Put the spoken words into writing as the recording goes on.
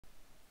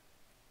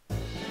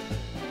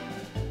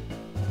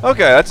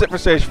Okay, that's it for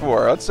stage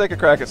 4. Let's take a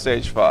crack at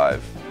stage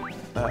 5.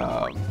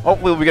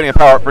 Hopefully we'll be getting a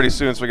power-up pretty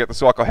soon so we get the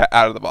Suwako hat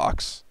out of the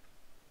box.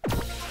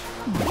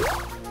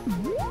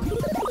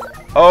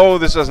 Oh,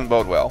 this doesn't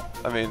bode well.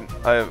 I mean,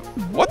 I have...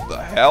 What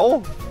the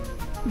hell?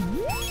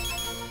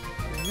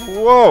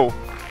 Whoa!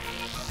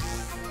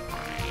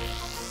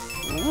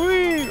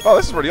 Whee! Oh,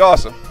 this is pretty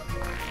awesome.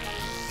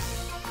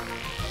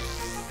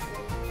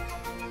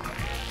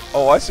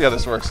 Oh, I see how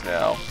this works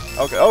now.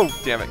 Okay, oh,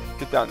 damn it.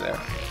 Get down there.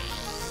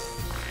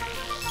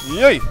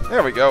 Yay!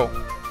 There we go.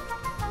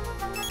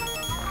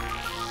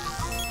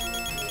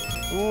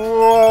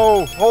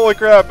 Whoa! Holy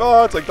crap!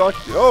 Oh, it's like Donkey...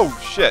 Oh,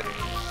 shit.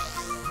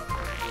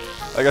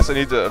 I guess I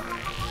need to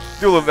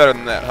do a little better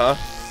than that, huh?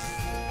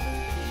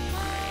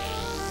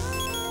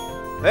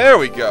 There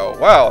we go.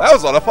 Wow, that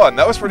was a lot of fun.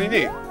 That was pretty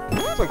neat.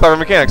 Some clever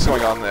mechanics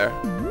going on there.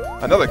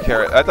 Another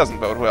carrot. That doesn't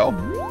bode well.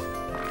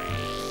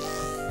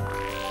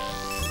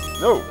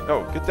 No,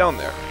 no, get down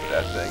there.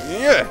 That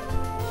thing. Yeah!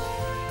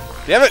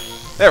 Damn it!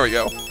 There we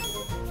go.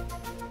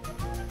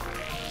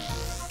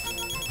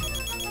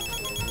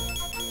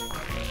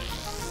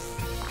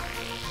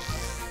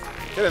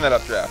 Get in that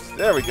updraft.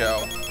 There we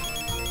go.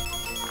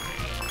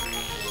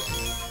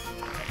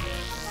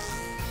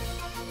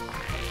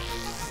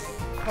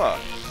 Huh.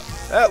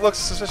 That looks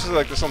suspiciously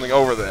like there's something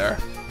over there.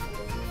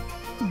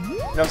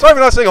 I'm sorry for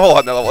not saying a whole lot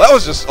in that level. That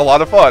was just a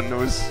lot of fun. It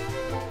was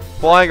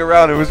flying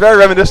around. It was very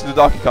reminiscent of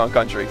Donkey Kong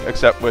Country,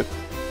 except with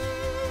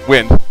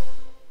wind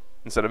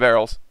instead of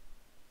arrows.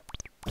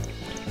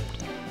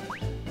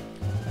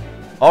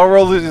 All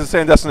roads lead to the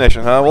same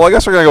destination, huh? Well, I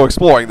guess we're gonna go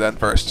exploring then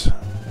first.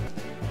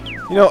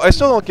 You know, I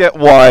still don't get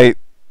why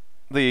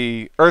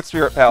the Earth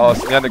Spirit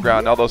Palace and the Underground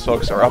and all those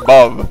folks are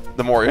above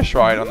the Moria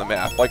Shrine on the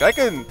map. Like, I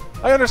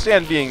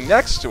understand being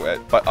next to it,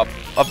 but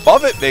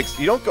above it makes...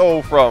 You don't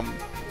go from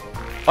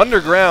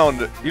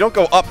underground... You don't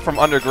go up from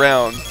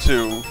underground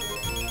to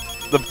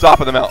the top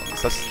of the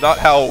mountains. That's not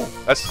how...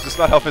 That's just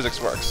not how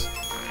physics works.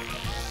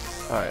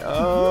 Alright,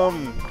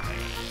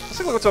 let's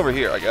take a look what's over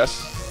here, I guess.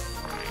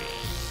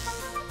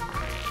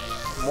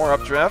 More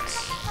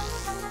updrafts.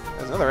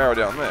 There's another arrow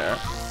down there.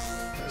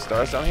 There's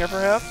stars down here,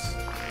 perhaps?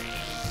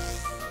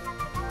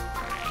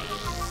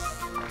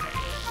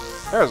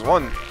 There's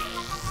one.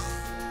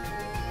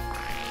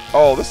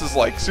 Oh, this is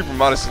like Super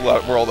Mario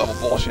World level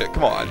bullshit.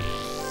 Come on.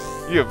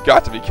 You have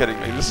got to be kidding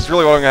me. This is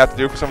really what I'm going to have to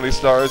do for some of these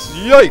stars.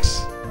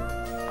 Yikes!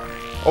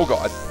 Oh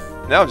god.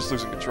 Now I'm just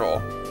losing control.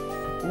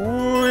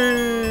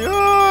 Whee!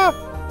 Ah!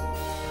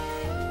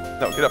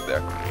 No, get up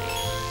there.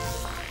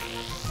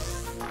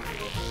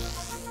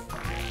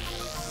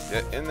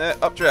 Get in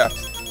that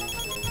updraft.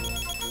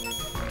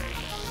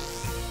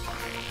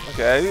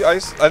 Okay, I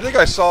think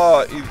I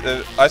saw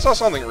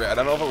something red. I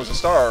don't know if it was a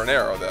star or an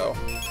arrow though.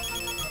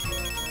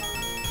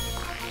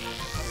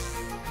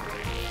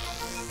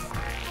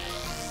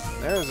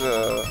 There's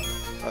a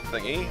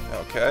thingy.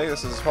 Okay,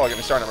 this is probably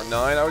gonna be star number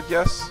 9, I would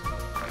guess.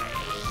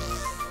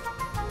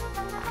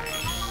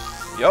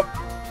 Yep.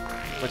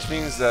 Which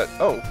means that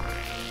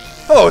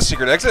hello,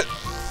 secret exit.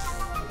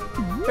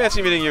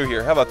 Fancy meeting you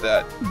here. How about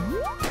that?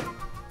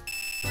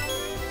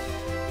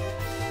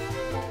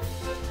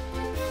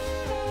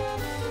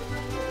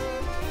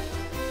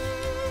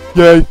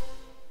 Yay!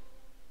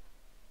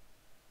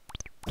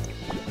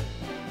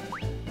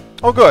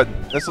 Oh good,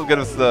 this will get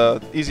us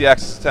the easy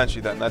access to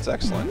Tenchi then, that's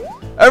excellent.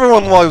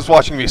 Everyone was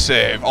watching me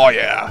save, oh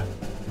yeah!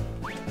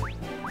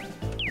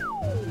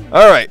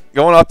 Alright,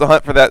 going off the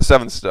hunt for that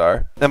 7th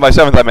star. And by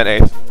 7th I meant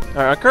 8th.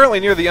 Alright, I'm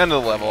currently near the end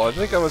of the level. I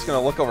think I was going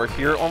to look over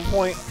here at one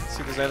point, see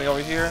if there's anything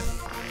over here.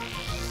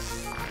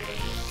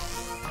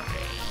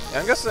 Yeah,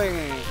 I'm guessing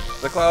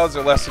the clouds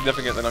are less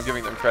significant than I'm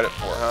giving them credit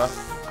for, huh?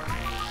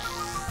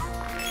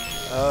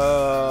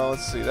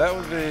 Let's see, that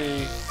would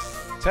be...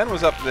 10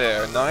 was up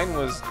there, 9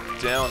 was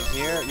down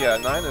here. Yeah,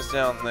 9 is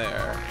down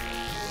there.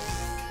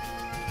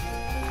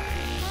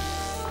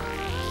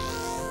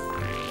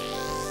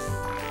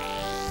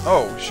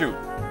 Oh, shoot.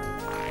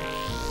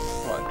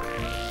 Come on.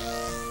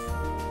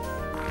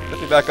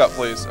 Lift me back up,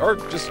 please. Or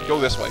just go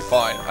this way,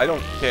 fine. I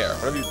don't care.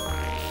 Whatever you...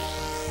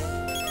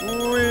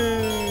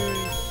 Whee!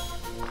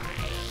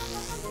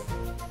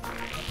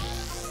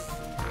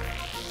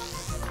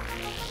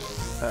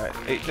 Alright,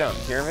 8 down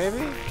here,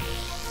 maybe?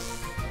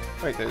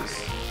 Wait,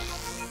 there's...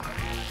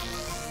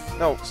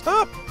 No,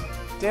 stop!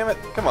 Damn it,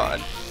 come on.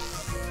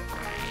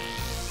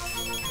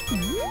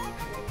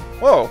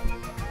 Whoa!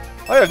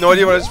 I have no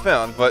idea what I just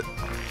found, but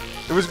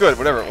it was good,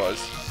 whatever it was.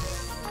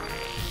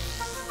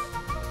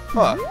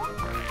 Huh.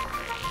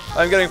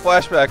 I'm getting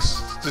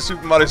flashbacks to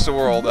Super Mario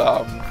World,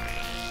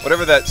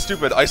 whatever that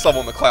stupid ice level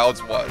in the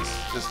clouds was.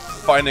 Just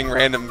finding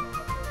random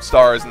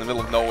stars in the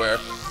middle of nowhere.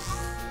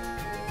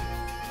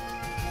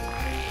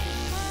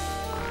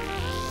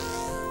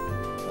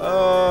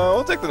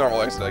 We'll take the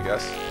normal exit, I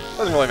guess.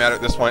 Doesn't really matter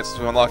at this point since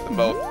we unlocked them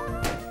both.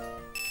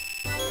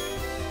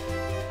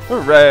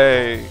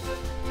 Hooray!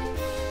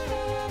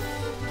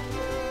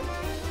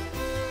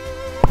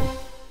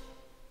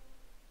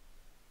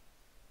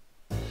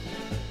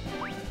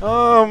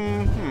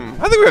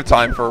 I think we have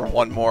time for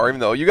one more, even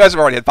though you guys have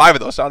already had 5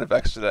 of those sound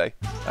effects today.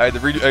 I had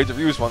to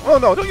use one. Oh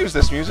no, don't use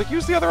this music.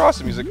 Use the other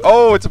awesome music.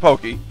 Oh, it's a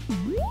Pokey.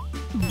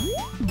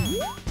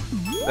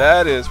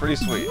 That is pretty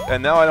sweet.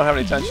 And now I don't have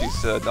any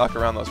tenshis to knock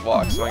around those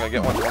blocks, so I'm going to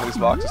get one of these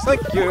boxes.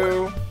 Thank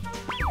you!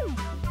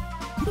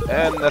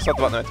 And that's not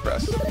the button I have to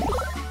press.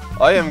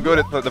 I am good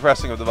at the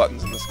pressing of the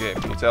buttons in this game,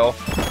 can you tell?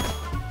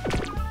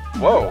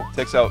 Whoa,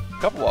 takes out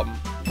a couple of them.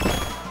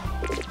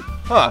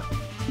 Huh.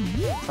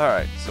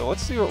 Alright, so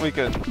let's see what we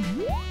can...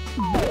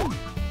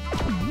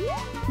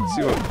 Let's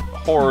see what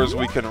horrors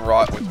we can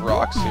rot with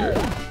rocks here.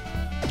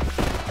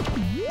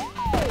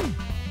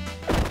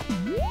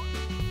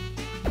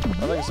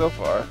 Nothing so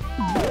far.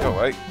 Oh,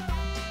 wait.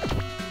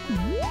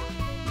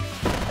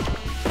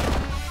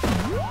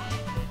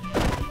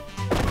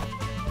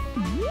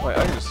 Wait,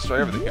 I can just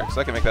destroy everything here, because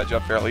I can make that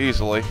jump fairly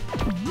easily.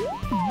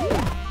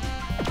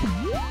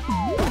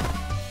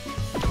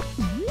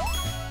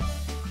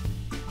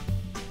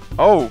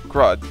 Oh,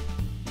 crud.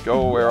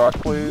 Go away, rock,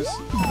 please.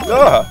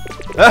 Ah!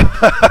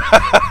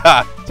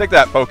 Take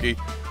that, Pokey.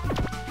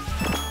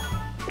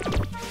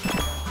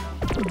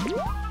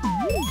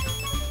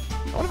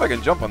 I wonder if I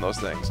can jump on those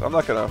things. I'm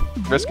not gonna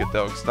risk it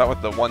though, because not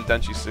with the one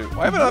Denshi suit.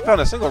 Why haven't I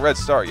found a single red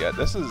star yet?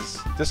 This is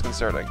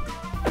disconcerting.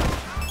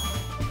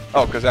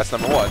 Oh, because that's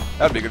number 1.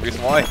 That'd be a good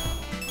reason why.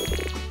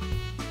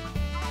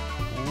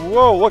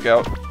 Whoa, look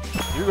out.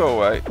 You go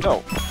away.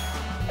 No.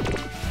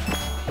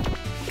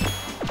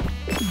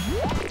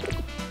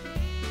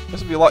 This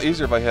would be a lot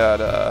easier if I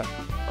had,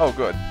 oh,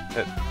 good.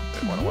 It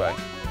went away.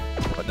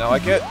 But now I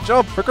can't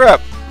jump for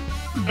crap.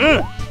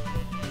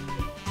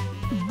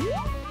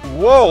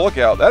 Whoa, look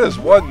out. That is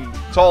one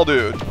tall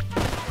dude.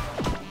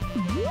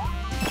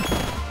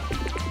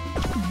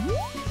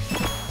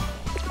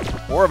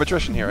 More of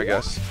attrition here, I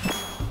guess.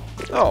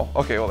 Oh,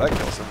 okay, well that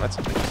kills him. That's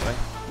interesting.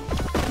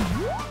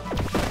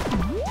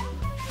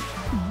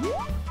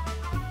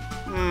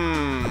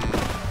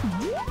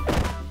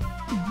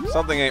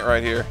 Something ain't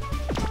right here.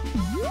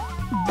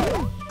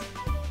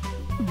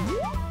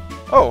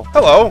 Oh,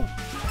 hello!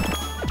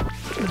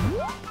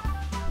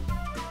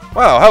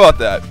 Wow, how about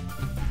that?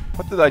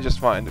 What did I just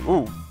find?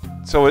 Ooh.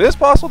 So it is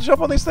possible to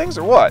jump on these things,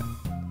 or what?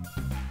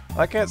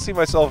 I can't see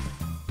myself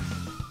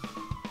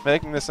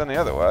making this any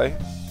other way.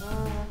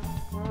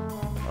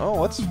 Oh,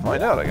 let's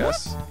find out, I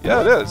guess.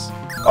 Yeah, it is.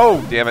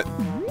 Oh, damn it.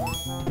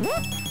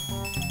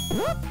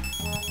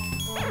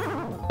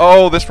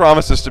 Oh, this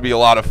promises to be a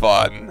lot of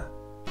fun.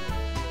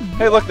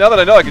 Hey, look, now that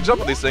I know I can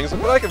jump on these things,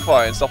 look what I can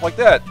find. Stuff like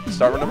that.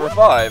 Star number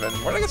 5. And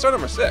where did I get star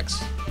number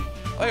 6?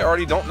 I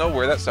already don't know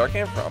where that star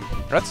came from.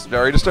 That's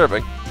very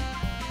disturbing.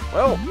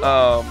 Well,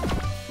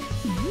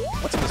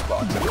 what's in this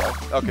box anyway?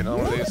 Okay, no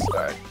one of these.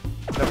 Alright.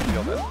 No big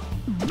deal then.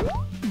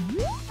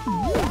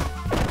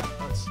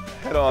 Let's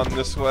head on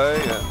this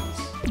way and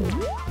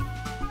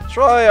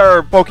try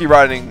our Poke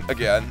riding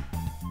again.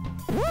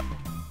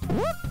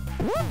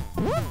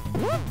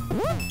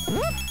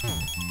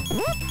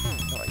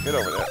 Alright, get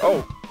over there.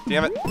 Oh,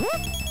 damn it.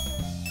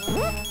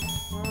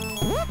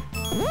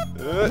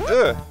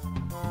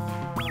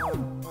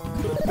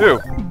 Ooh.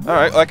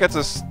 Alright, that gets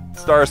us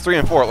stars 3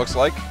 and 4, it looks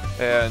like.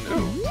 And,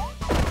 ooh.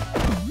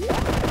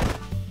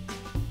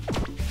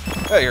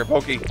 Hey, here,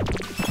 Pokey.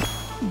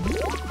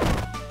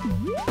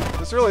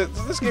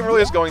 This game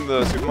really is going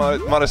the Super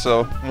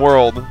Marisa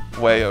world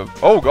way of...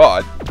 Oh,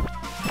 God.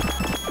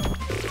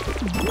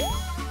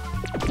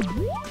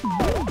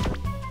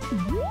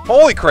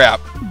 Holy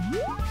crap!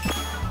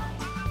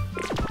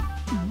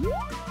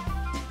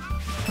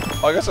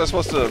 Oh, I guess I'm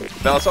supposed to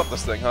bounce up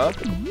this thing, huh?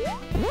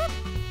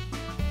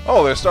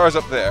 Oh, there's stars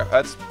up there.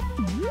 That's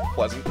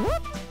pleasant.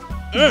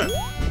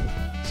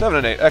 7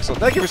 and 8.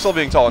 Excellent. Thank you for still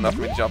being tall enough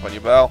for me to jump on you,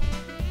 pal.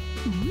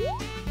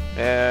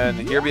 And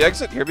here be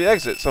exit, here be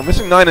exit. So I'm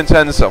missing 9 and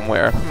 10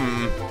 somewhere.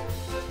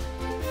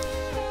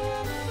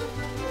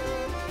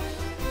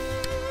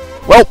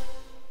 Well,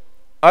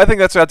 I think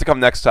that's going to have to come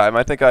next time.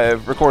 I think I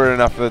have recorded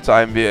enough for the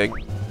time being.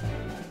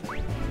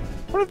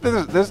 What if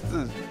there's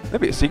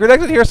maybe a secret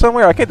exit here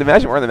somewhere? I can't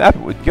imagine where on the map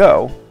it would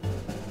go.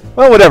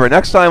 Well, whatever.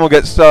 Next time we'll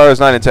get stars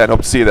 9 and 10.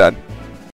 Hope to see you then.